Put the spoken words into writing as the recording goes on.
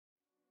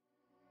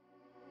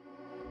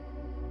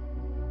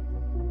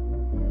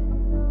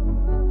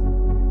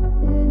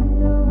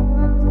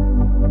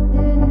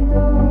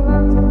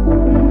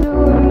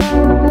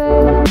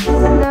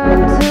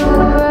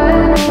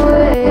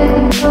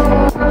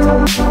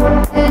Sitting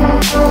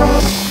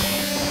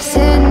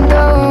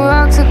throwing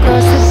rocks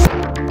across the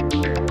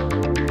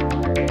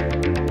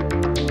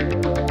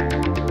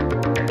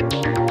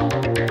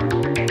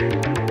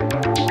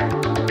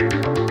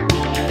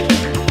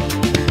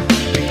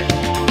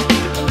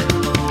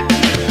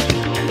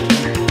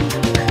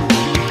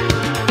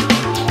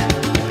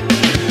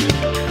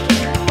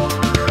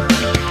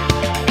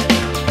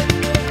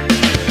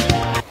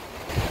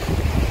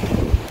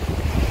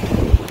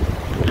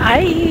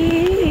Hi!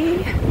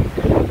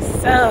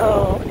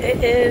 So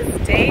it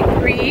is day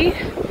 3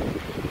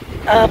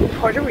 of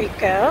Puerto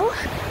Rico,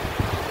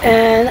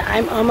 and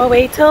I'm on my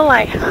way to the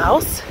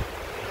lighthouse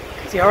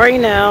because you already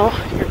know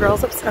your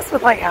girl's obsessed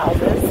with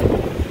lighthouses.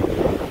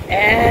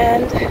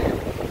 And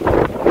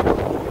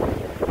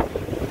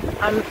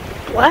I'm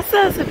blessed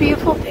that it's a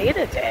beautiful day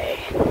today.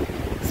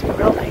 It's a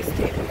real nice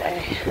day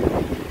today.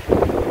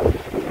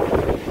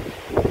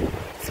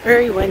 It's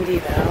very windy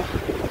though.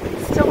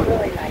 It's still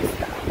really nice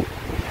though.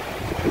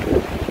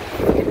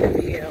 Look at the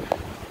view.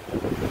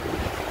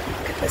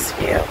 Look at this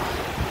view.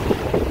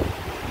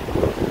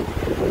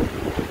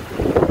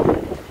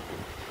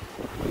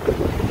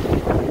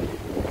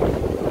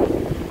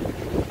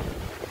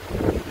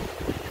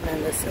 And then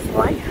this is the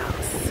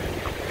lighthouse.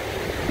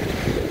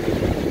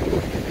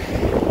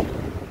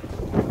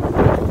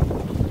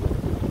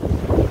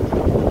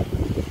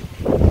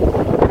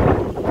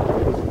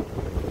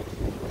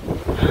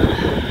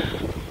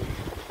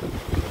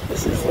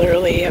 This has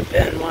literally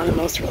been one of the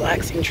most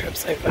relaxing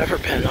trips I've ever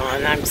been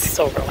on. I'm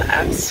so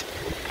relaxed.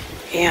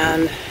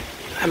 And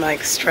I'm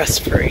like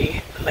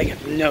stress-free. Like, I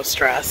have no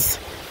stress.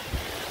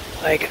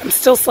 Like, I'm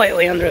still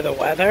slightly under the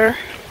weather.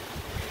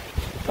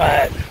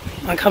 But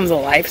when it comes to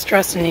life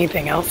stress and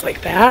anything else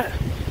like that,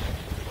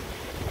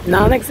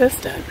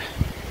 non-existent.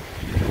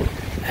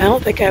 I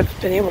don't think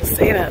I've been able to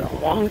say that in a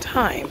long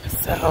time.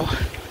 So,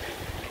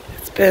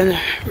 it's been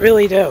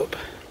really dope.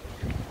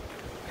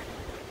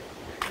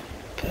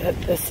 But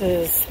this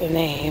is the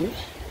name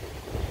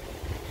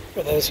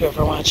for those who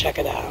ever want to check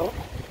it out.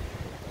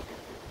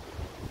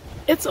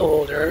 It's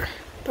older,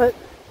 but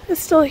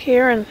it's still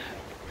here and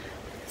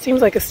it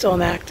seems like it's still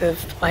an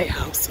active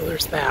lighthouse, so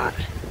there's that.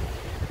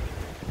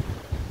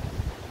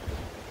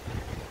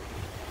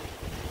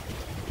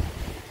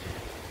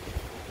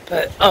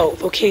 But, oh,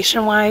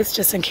 location-wise,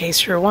 just in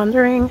case you're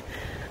wondering,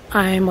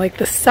 I'm like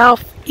the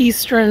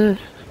southeastern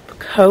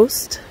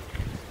coast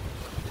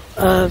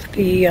of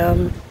the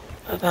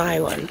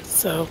island,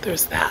 so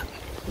there's that.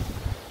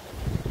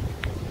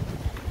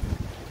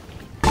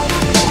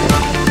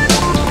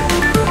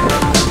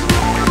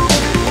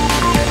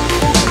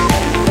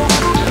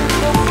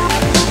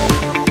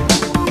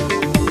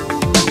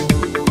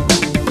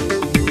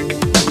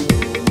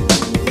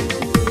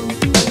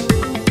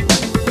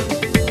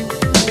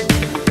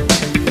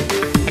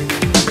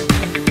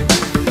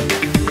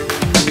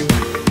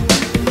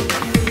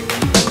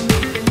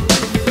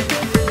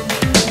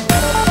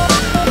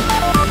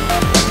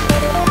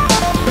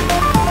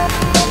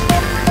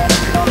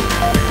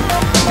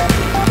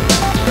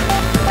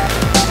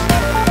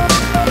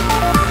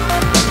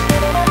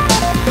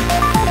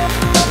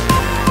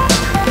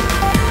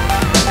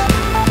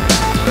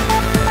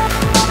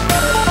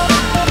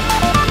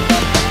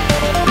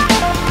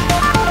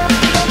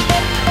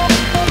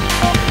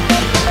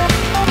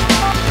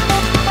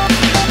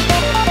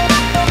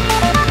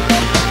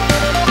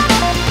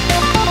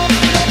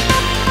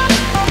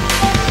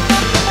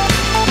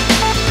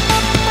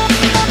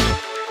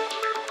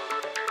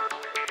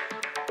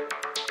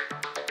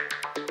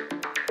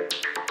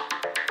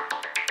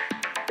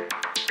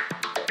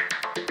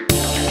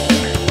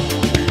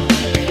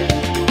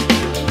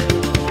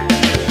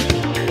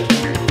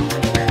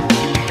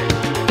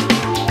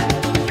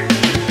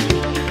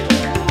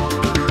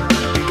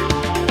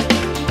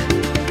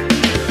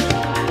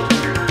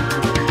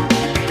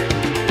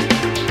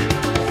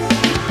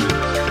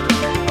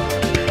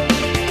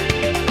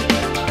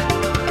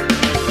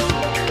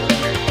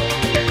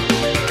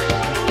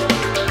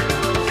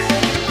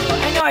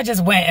 I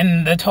just went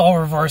in the total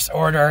reverse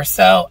order.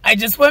 So I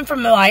just went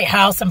from the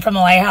lighthouse, and from the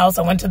lighthouse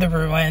I went to the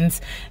ruins,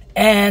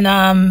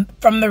 and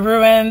from the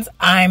ruins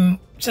I'm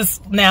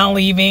just now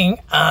leaving,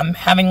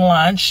 having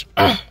lunch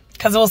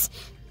because it was,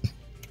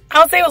 I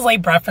would say it was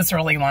late breakfast,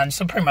 early lunch,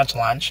 so pretty much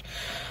lunch,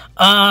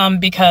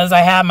 because I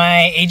had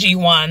my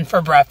AG1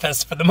 for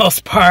breakfast for the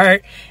most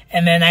part,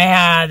 and then I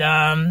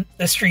had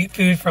the street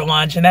food for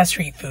lunch, and that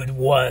street food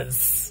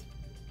was,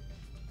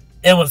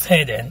 it was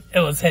hidden.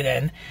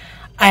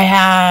 I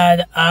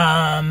had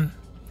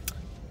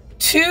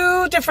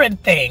 2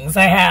 different things.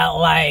 I had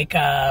like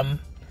a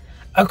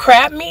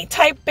crab meat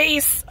type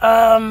base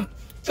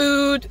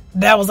food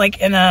that was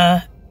like in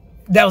a,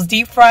 that was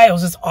deep fried. It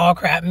was just all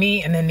crab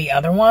meat. And then the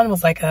other one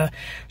was like a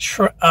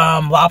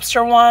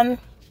lobster one.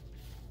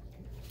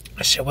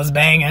 That shit was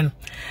banging.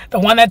 The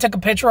one I took a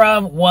picture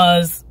of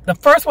was, the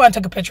first one I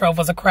took a picture of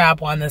was a crab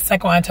one. The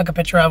second one I took a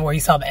picture of, where you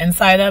saw the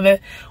inside of it,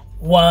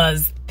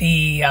 was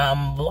the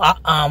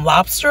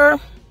lobster.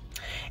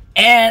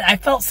 And I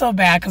felt so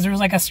bad because there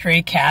was like a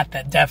stray cat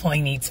that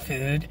definitely needs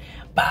food.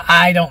 But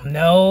I don't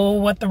know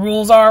what the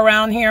rules are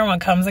around here when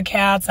it comes to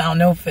cats. I don't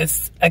know if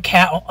it's a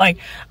cat. Like,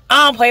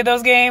 I don't play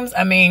those games.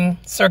 I mean,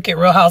 Circuit,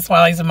 Real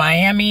Housewives of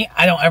Miami.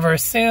 I don't ever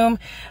assume.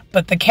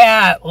 But the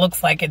cat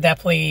looks like it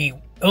definitely...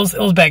 It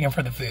was begging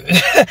for the food.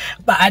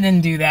 But I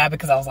didn't do that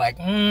because I was like,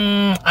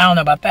 I don't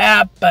know about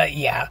that. But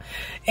yeah.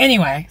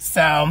 Anyway,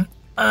 so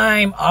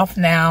I'm off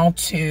now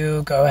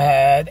to go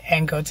ahead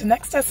and go to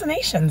next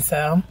destination.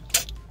 So,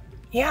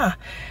 yeah.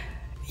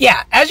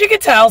 Yeah, as you can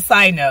tell,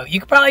 side note, you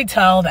can probably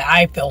tell that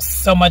I feel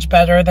so much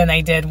better than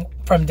I did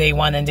from day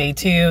 1 and day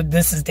 2.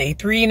 This is day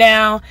 3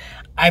 now.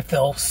 I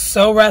feel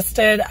so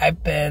rested.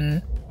 I've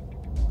been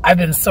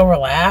so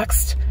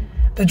relaxed.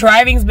 The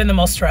driving's been the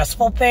most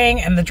stressful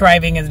thing, and the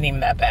driving isn't even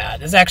that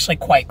bad. It's actually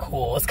quite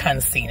cool. It's kind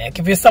of scenic.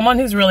 If you're someone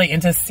who's really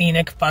into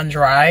scenic, fun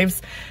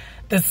drives,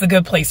 this is a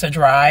good place to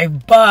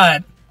drive.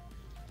 But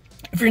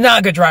if you're not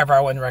a good driver,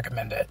 I wouldn't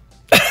recommend it.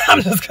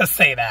 I'm just going to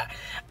say that.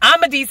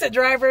 I'm a decent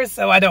driver,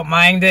 so I don't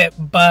mind it.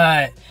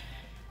 But,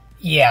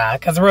 yeah,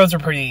 because the roads are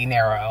pretty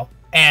narrow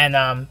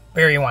and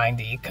very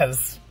windy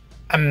because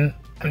I'm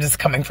just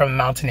coming from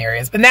mountain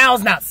areas. But now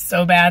it's not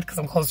so bad because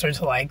I'm closer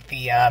to, like,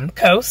 the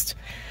coast.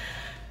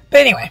 But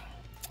anyway,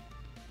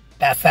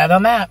 that's that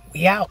on that.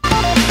 We out.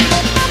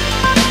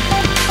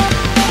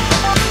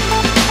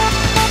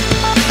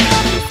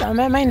 So I'm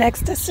at my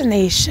next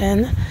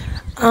destination.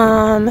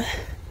 I'm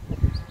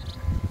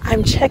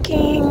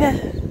checking.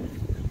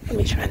 Let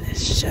me try to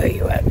show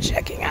you what I'm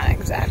checking on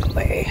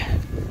exactly.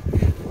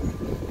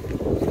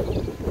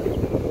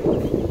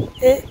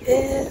 It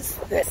is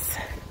this.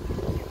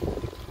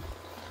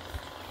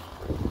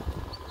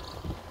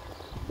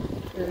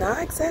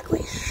 Not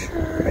exactly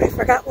sure. I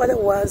forgot what it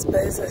was, but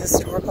it's a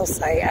historical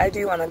site. I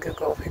do want to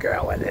Google figure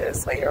out what it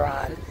is later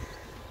on.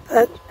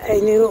 But I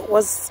knew it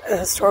was a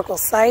historical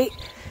site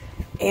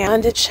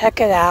and to check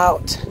it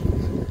out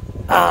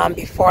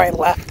before I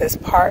left this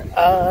part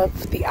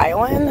of the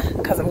island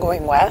because I'm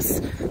going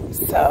west.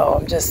 So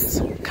I'm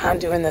just kind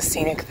of doing the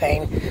scenic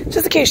thing.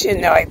 Just in case you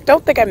didn't know, I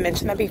don't think I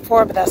mentioned that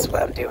before, but that's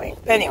what I'm doing.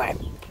 But anyway.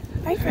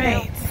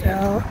 Alright,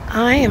 so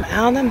I am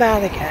out and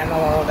about again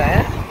a little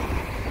bit.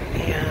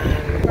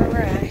 And where we're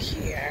at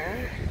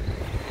here.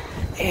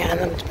 And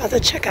I'm about to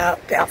check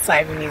out the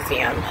outside of the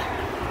museum.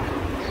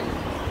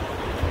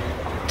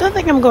 Don't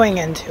think I'm going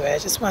into it. I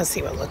just want to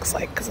see what it looks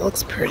like because it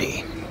looks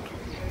pretty.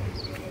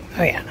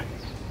 Oh yeah.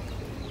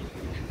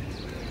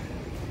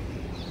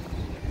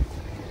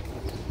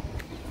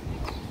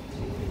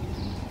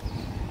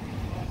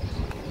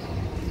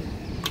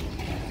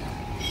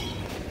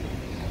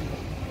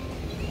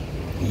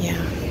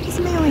 Yeah, just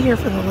mainly here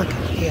for the look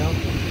and feel.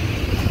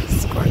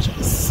 It's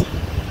gorgeous.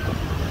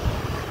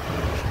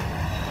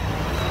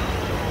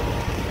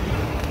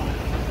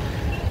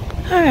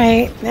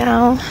 Alright,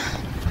 now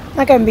I'm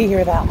not going to be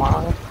here that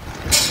long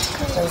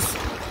because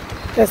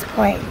at this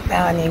point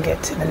now I need to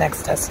get to the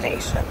next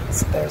destination.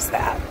 So there's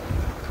that.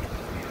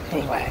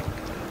 Anyway,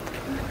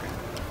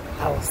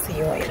 I will see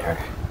you later.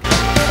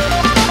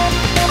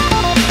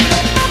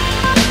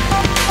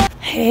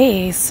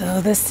 Hey, so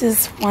this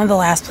is one of the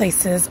last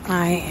places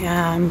I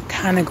am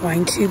kind of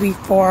going to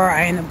before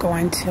I end up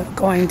going to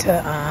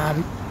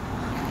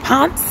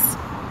Ponce.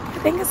 I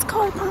think it's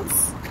called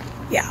Ponce.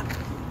 Yeah.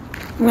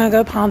 I'm going to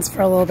go to Ponce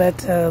for a little bit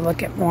to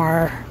look at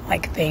more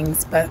like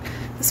things, but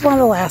this is one of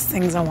the last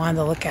things I wanted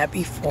to look at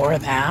before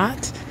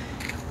that.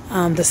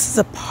 This is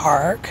a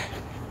park.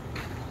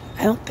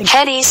 I don't think...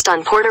 Head east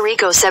on Puerto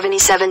Rico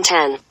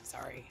 7710.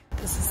 Sorry,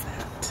 this is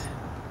that.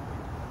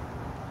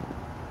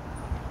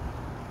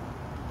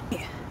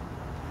 Yeah.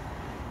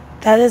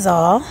 That is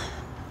all.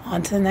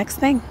 On to the next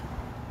thing.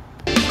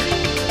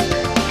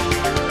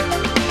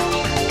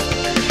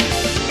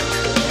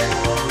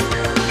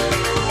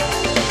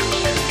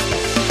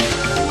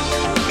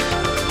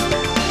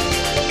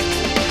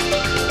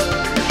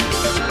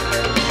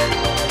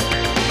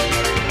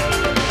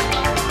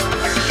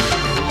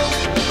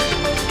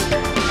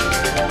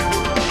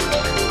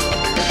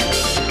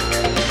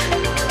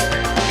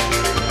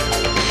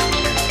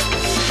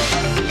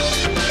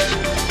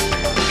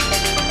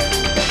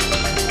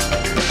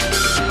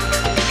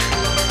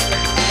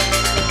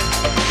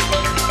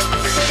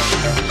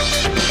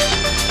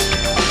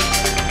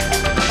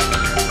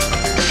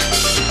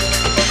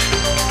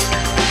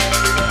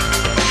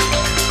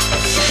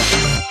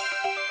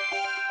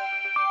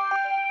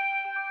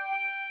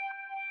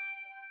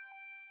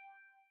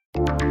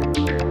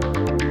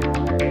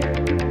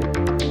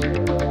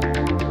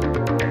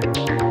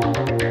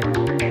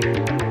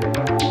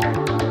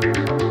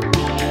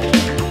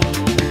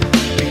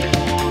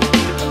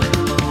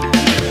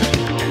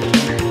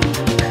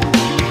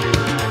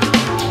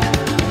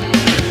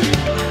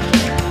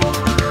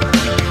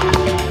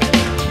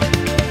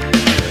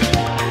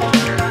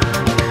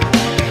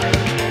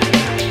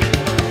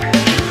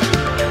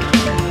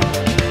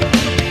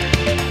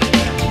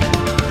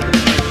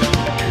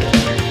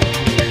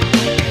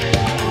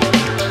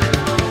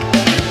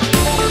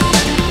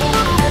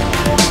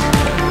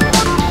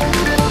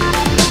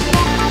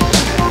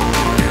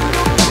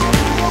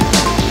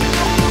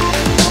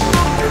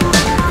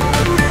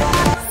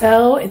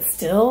 So it's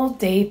still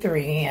day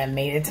 3 and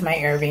made it to my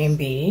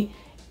Airbnb.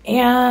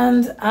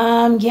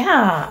 And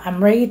yeah,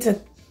 I'm ready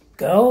to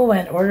go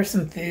and order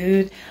some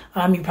food.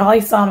 You probably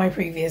saw my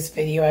previous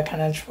video. I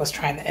kind of was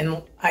trying to,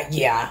 and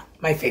yeah,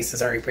 my face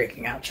is already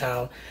breaking out,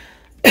 child.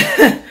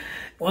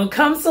 When it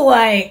comes to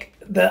like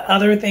the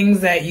other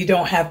things that you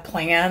don't have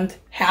planned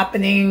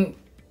happening,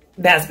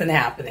 that's been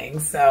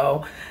happening.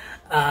 So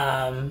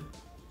I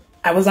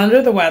was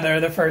under the weather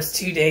the first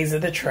 2 days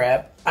of the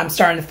trip. I'm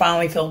starting to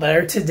finally feel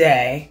better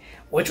today,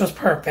 which was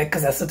perfect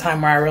because that's the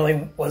time where I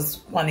really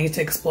was wanting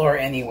to explore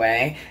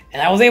anyway.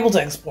 And I was able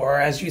to explore,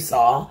 as you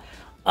saw.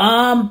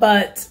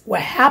 But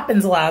what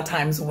happens a lot of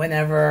times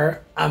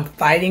whenever I'm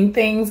fighting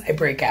things, I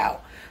break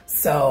out.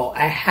 So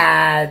I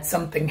had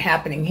something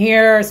happening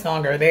here, it's no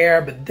longer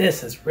there, but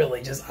this is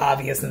really just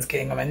obvious and it's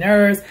getting on my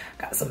nerves.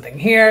 Got something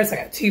here, so I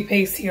got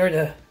toothpaste here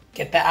to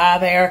get that out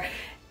of there.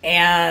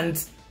 And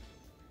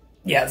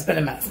yeah, it's been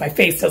a mess. My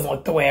face doesn't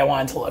look the way I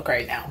want it to look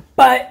right now.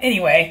 But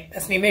anyway,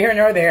 that's neither here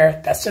nor there.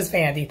 That's just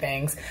vanity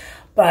things.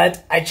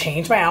 But I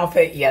changed my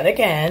outfit yet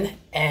again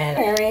and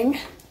wearing,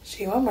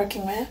 see who I'm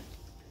working with?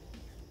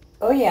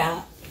 Oh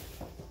yeah.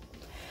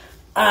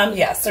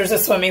 Yes, there's a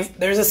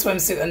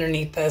swimsuit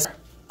underneath this.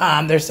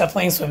 There's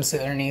definitely a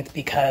swimsuit underneath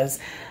because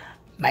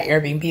my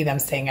Airbnb that I'm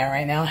staying at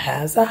right now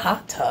has a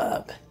hot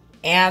tub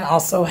and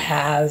also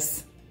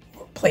has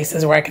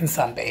places where I can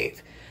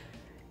sunbathe.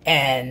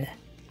 And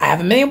I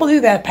haven't been able to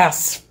do that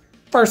past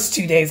first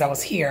 2 days I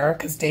was here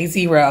because day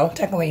 0,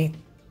 technically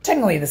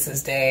this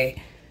is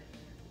day,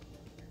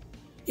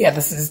 yeah,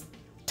 this is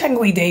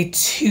technically day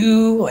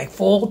 2, like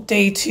full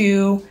day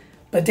 2,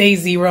 but day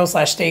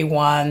 0/day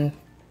 1,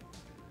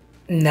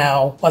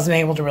 no, wasn't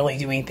able to really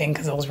do anything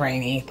because it was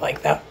rainy,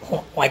 like when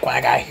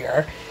I got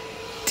here.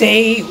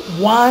 Day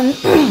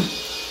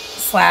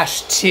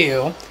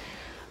 1/2,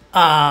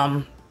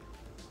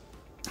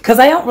 because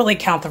I don't really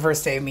count the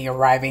first day of me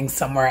arriving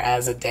somewhere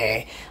as a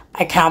day.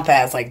 I count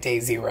that as like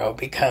day 0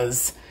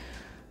 because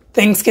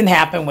things can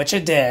happen, which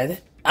it did,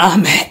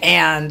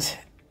 and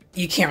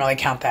you can't really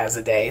count that as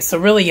a day. So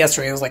really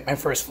yesterday was like my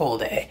first full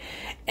day,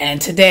 and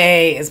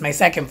today is my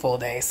second full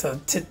day. So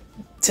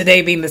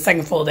today being the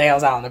second full day I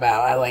was out and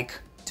about, I like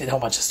did a whole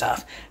bunch of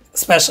stuff,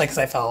 especially because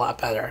I felt a lot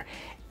better.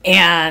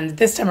 And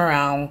this time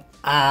around,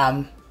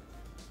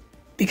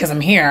 because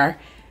I'm here,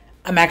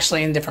 I'm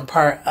actually in a different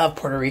part of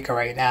Puerto Rico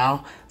right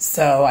now.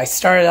 So I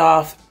started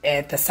off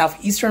at the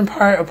southeastern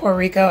part of Puerto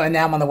Rico, and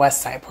now I'm on the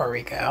west side of Puerto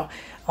Rico,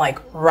 like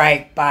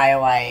right by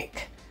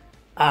like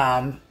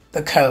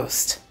the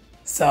coast.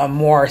 So I'm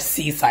more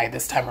seaside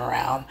this time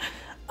around.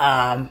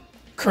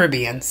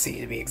 Caribbean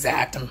Sea to be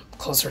exact. I'm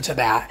closer to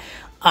that.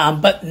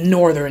 But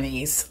northern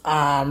east.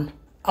 I'll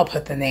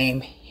put the name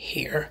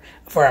here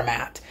where I'm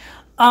at.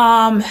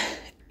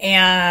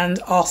 And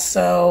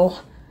also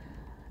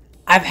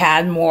I've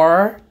had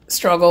more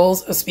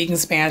struggles of speaking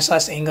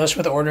Spanish/English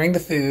with ordering the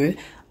food.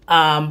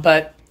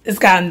 But it's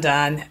gotten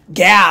done.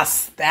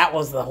 Gas, that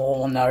was the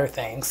whole another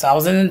thing. So I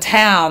was in a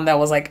town that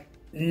was like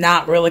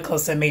not really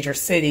close to a major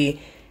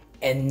city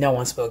and no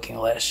one spoke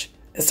English.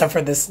 Except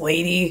for this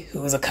lady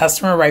who was a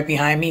customer right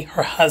behind me,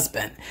 her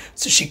husband.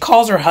 So she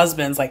calls her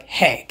husband's like,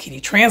 hey, can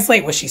you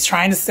translate what she's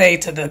trying to say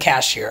to the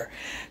cashier?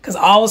 Because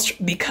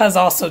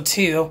also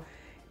too,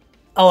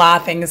 a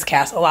lot of things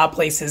a lot of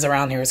places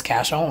around here is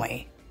cash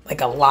only, like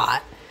a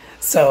lot.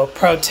 So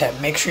pro tip,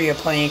 make sure you have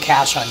plenty of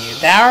cash on you.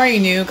 That I already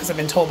knew because I've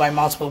been told by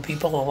multiple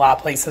people a lot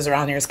of places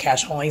around here is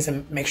cash only,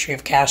 so make sure you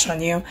have cash on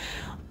you.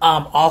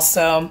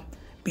 Also,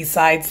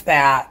 besides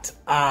that,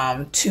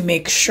 to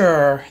make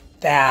sure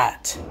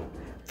that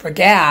for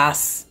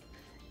gas,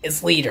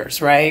 it's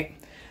liters, right?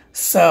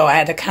 So I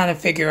had to kind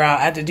of I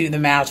had to do the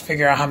math to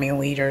figure out how many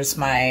liters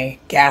my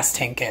gas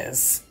tank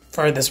is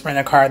for this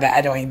rent-a-car that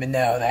I don't even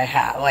know that I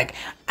have. Like,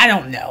 I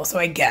don't know. So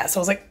I guess. I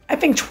was like, I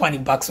think 20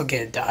 bucks will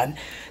get it done.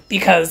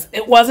 Because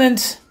it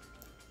wasn't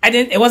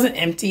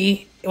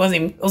empty. It was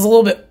a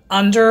little bit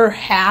under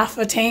half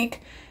a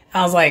tank.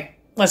 And I was like,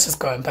 let's just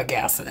go ahead and put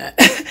gas in it.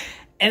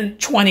 And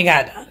 20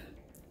 got done.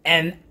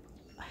 And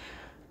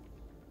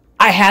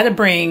I had to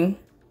bring,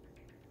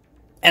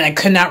 and I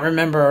could not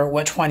remember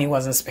what 20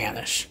 was in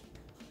Spanish.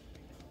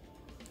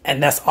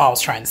 And that's all I was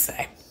trying to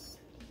say.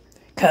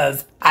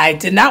 Because I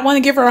did not want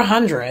to give her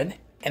 100,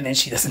 and then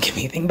she doesn't give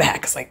me anything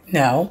back. It's like,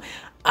 no,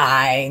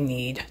 I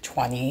need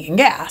 20 in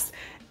gas.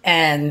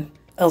 And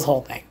it was a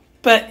whole thing.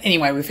 But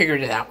anyway, we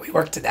figured it out. We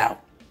worked it out.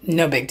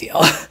 No big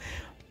deal.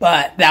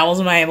 But that was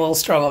my little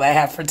struggle that I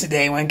had for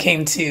today when it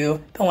came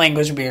to the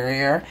language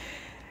barrier.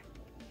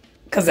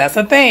 Because that's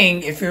the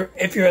thing.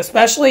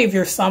 Especially if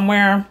you're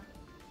somewhere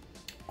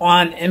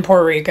in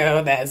Puerto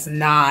Rico that is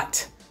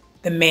not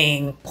the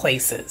main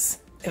places.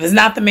 If it's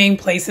not the main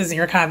places and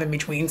you're kind of in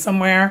between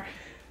somewhere,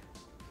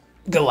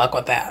 good luck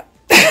with that.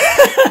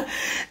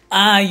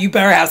 You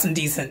better have some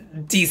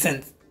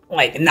decent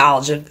like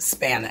knowledge of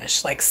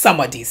Spanish, like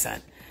somewhat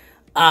decent.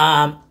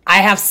 I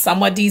have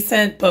somewhat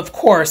decent, but of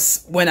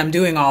course, when I'm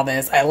doing all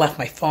this, I left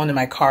my phone in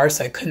my car,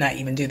 so I could not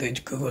even do the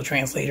Google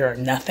Translator or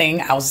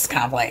nothing. I was just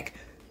kind of like,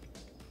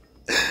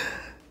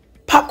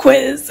 pop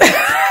quiz.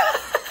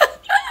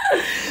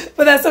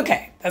 But that's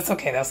okay. That's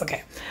okay. That's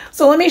okay.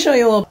 So let me show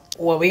you a little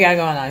what we got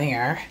going on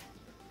here.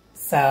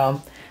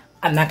 So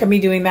I'm not going to be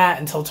doing that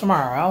until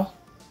tomorrow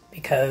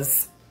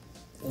because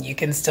you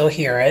can still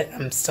hear it.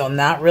 I'm still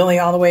not really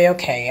all the way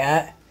okay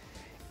yet.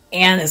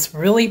 And it's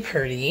really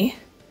pretty.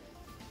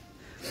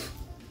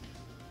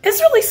 It's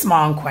really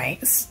small and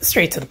quaint. It's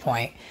straight to the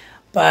point.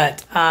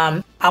 But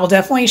I'll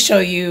definitely show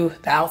you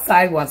the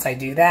outside once I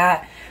do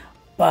that.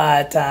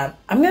 But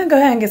I'm going to go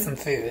ahead and get some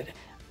food.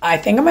 I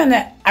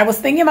was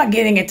thinking about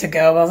getting it to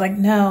go, but I was like,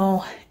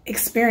 no,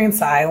 experience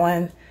the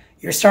island.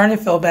 You're starting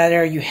to feel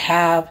better. You're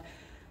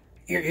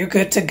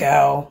good to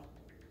go.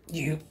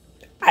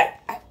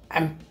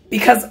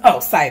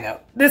 Side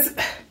note, this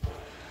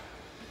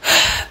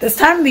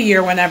time of the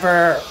year,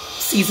 whenever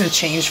seasons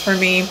change for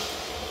me,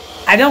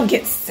 I don't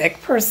get sick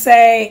per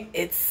se.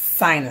 It's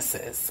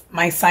sinuses.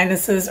 My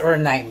sinuses are a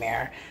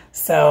nightmare.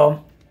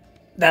 So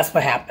that's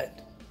what happened.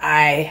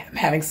 I am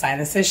having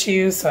sinus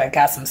issues, so I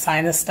got some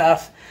sinus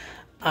stuff.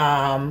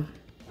 And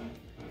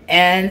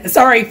it's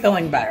already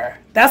feeling better.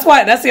 That's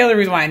the other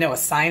reason why I know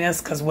it's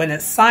sinus, because when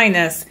it's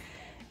sinus,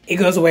 it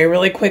goes away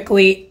really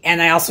quickly.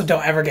 And I also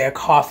don't ever get a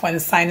cough when the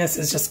sinus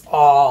is just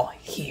all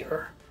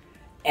here.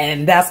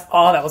 And that's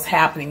all that was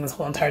happening this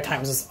whole entire time,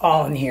 was just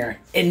all in here.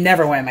 It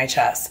never went in my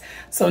chest.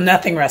 So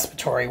nothing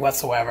respiratory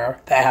whatsoever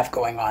that I have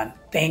going on.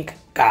 Thank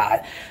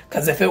God.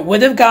 Because if it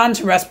would have gone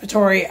to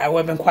respiratory, I would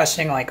have been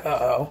questioning like,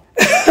 uh-oh.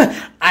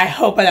 I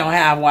hope I don't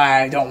have what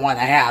I don't want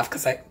to have.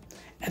 Because at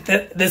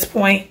this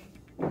point,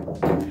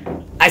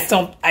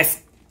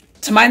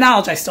 to my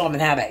knowledge, I still haven't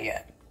had that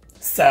yet.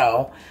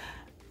 So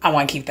I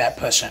want to keep that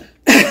pushing.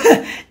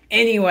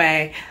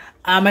 Anyway,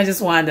 I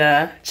just wanted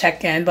to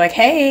check in like,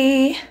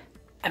 hey,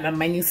 I'm at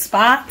my new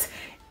spot,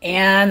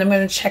 and I'm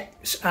going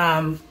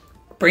to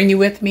bring you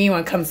with me when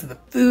it comes to the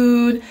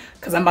food,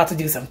 because I'm about to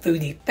do some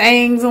foodie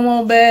things a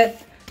little bit,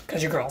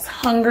 because your girl's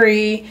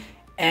hungry,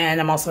 and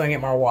I'm also going to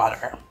get more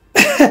water,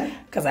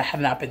 because I have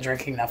not been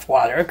drinking enough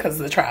water because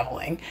of the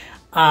traveling.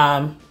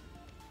 But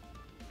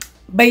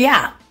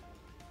yeah,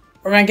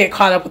 we're going to get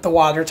caught up with the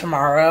water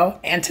tomorrow,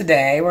 and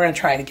today we're going to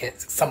try to get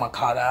somewhat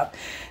caught up.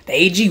 The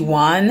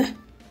AG1,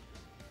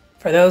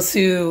 for those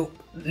who...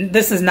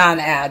 This is not an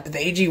ad, but the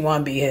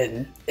AG1 be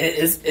hidden.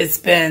 It's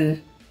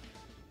been...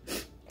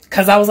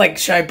 Because I was like,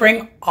 should I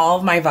bring all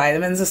of my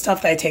vitamins and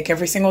stuff that I take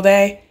every single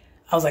day?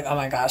 I was like, oh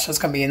my gosh, it's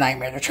going to be a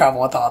nightmare to travel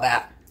with all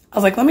that. I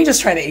was like, let me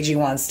just try the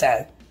AG1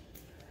 instead.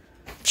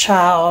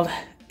 Child,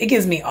 it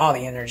gives me all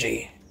the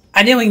energy.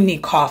 I didn't even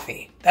need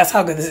coffee. That's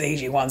how good this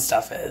AG1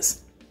 stuff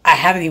is. I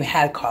haven't even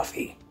had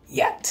coffee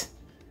yet.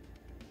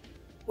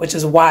 Which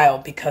is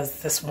wild,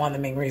 because this is one of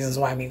the main reasons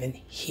why I'm even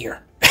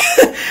here.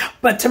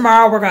 But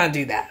tomorrow we're going to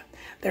do that.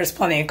 There's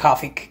plenty of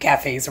coffee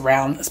cafes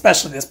around,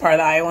 especially this part of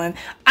the island.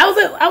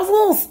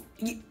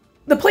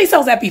 The place I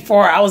was at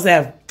before, I was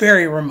at a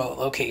very remote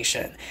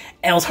location,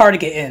 and it was hard to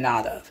get in and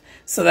out of.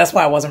 So that's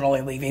why I wasn't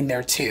really leaving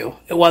there too.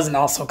 It wasn't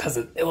also because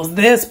it was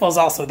this, but it was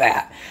also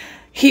that.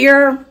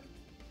 Here,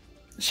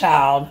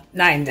 child,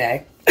 night and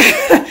day.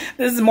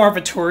 This is more of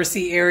a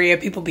touristy area.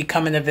 People be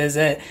coming to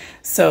visit,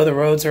 so the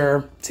roads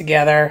are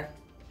together.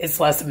 It's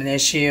less of an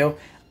issue.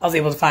 I was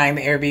able to find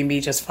the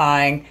Airbnb just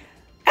fine.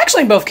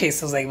 Actually, in both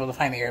cases, I was able to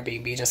find the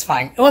Airbnb just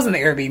fine. It wasn't the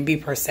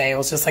Airbnb per se. It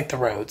was just like the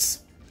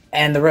roads.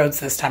 And the roads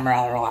this time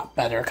around are a lot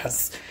better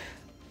because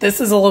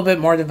this is a little bit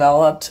more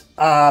developed.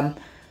 And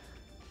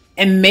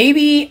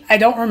maybe, I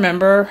don't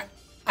remember.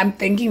 I'm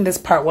thinking this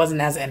part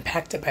wasn't as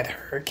impacted by the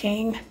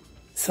hurricane.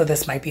 So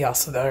this might be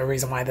also the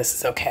reason why this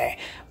is okay.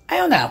 I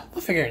don't know.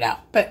 We'll figure it out.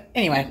 But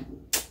anyway,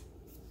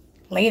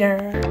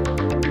 later.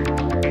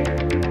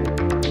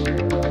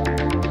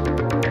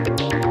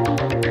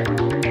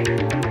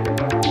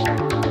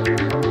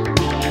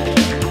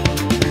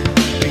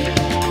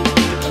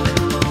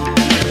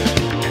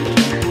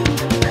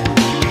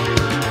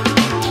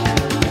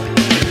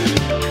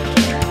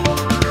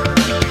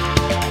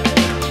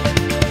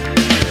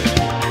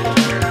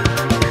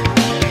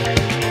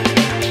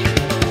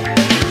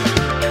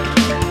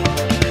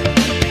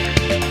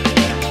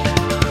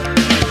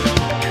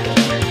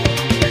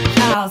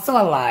 So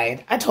I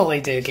lied. I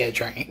totally did get a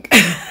drink.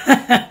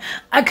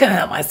 I couldn't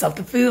help myself.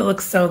 The food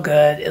looks so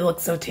good. It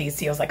looks so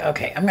tasty. I was like,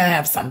 okay, I'm going to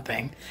have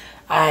something.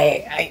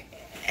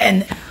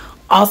 And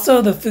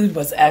also the food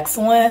was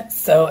excellent.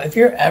 So if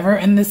you're ever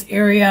in this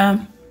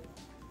area,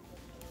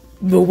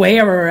 the way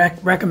I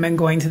would recommend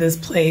going to this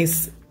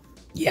place,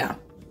 yeah,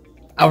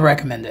 I'll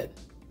recommend it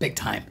big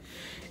time.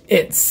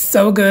 It's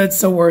so good,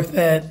 so worth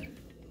it.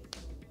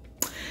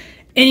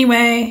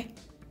 Anyway,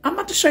 I'm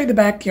about to show you the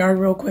backyard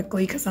real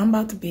quickly because I'm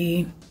about to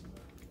be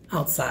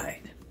outside.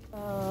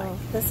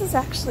 This is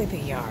actually the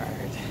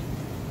yard.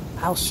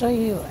 I'll show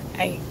you.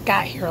 I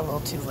got here a little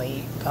too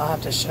late, but I'll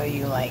have to show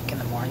you like in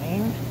the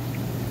morning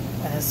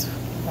when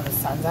the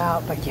sun's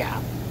out. But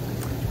yeah,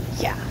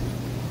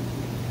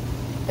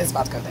 it's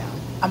about to go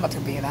down. I'm about to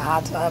be in a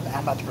hot tub.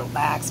 I'm about to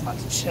relax. I'm about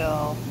to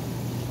chill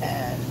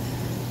and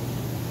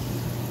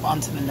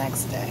on to the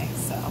next day.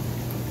 So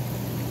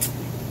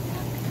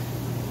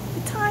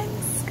good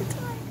times.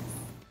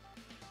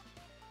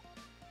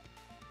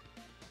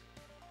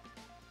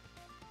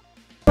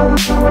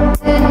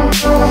 Sitting,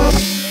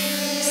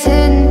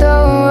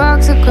 throwing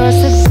rocks across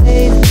the